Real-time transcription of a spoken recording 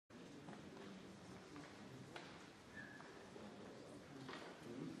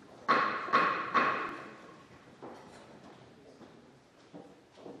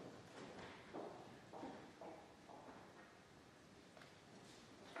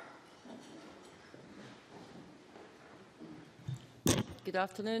Good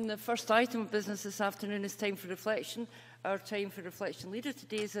afternoon. The first item of business this afternoon is time for reflection. Our time for reflection leader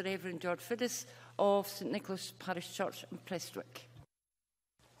today is the Reverend George Fiddis of St Nicholas Parish Church in Prestwick.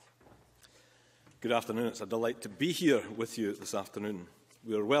 Good afternoon. It's a delight to be here with you this afternoon.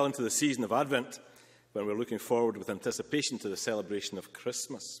 We are well into the season of Advent, when we're looking forward with anticipation to the celebration of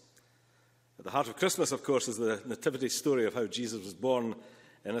Christmas. At the heart of Christmas, of course, is the nativity story of how Jesus was born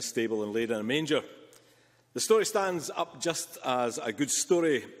in a stable and laid in a manger. The story stands up just as a good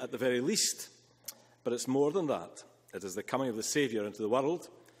story at the very least, but it's more than that. It is the coming of the Saviour into the world,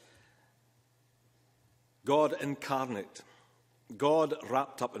 God incarnate, God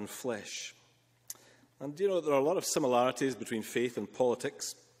wrapped up in flesh. And you know, there are a lot of similarities between faith and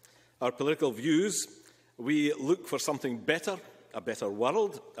politics. Our political views, we look for something better, a better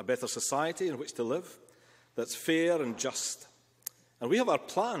world, a better society in which to live, that's fair and just. And we have our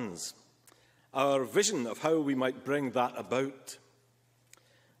plans, our vision of how we might bring that about.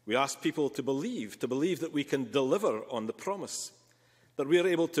 We ask people to believe that we can deliver on the promise, that we are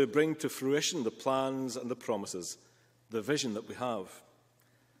able to bring to fruition the plans and the promises, the vision that we have.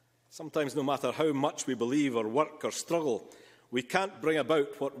 Sometimes, no matter how much we believe or work or struggle, we can't bring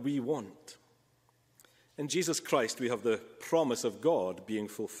about what we want. In Jesus Christ, we have the promise of God being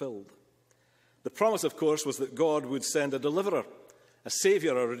fulfilled. The promise, of course, was that God would send a deliverer, a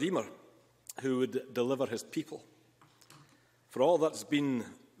saviour, a redeemer, who would deliver his people. For all that's been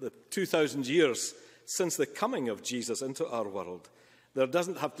the 2,000 years since the coming of Jesus into our world, there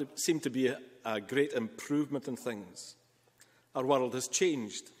doesn't have to seem to be a great improvement in things. Our world has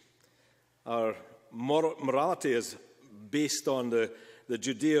changed. Our morality is based on the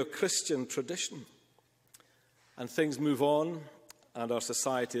Judeo-Christian tradition. And things move on, and our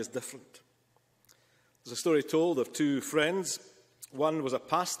society is different. There's a story told of two friends. One was a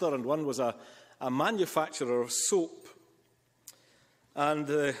pastor and one was a manufacturer of soap. And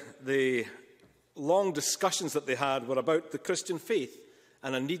the long discussions that they had were about the Christian faith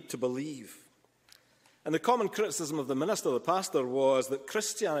and a need to believe. And the common criticism of the minister, the pastor, was that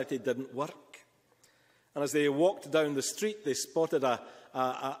Christianity didn't work. And as they walked down the street, they spotted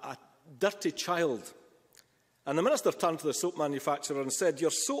a dirty child. And the minister turned to the soap manufacturer and said,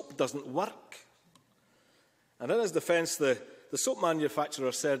 "Your soap doesn't work." And in his defence, the soap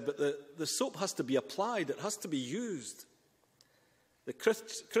manufacturer said, "But the soap has to be applied, it has to be used. The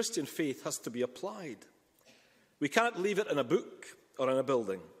Christian faith has to be applied. We can't leave it in a book or in a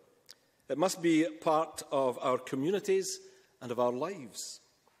building. It must be part of our communities and of our lives.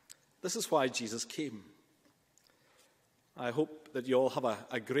 This is why Jesus came." I hope that you all have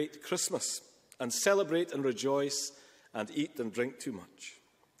a great Christmas and celebrate and rejoice and eat and drink too much.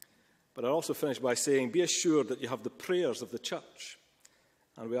 But I also finish by saying, be assured that you have the prayers of the church,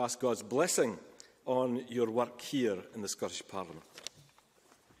 and we ask God's blessing on your work here in the Scottish Parliament.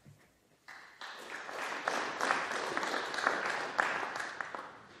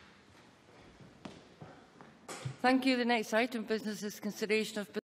 Thank you. The next item of business is consideration of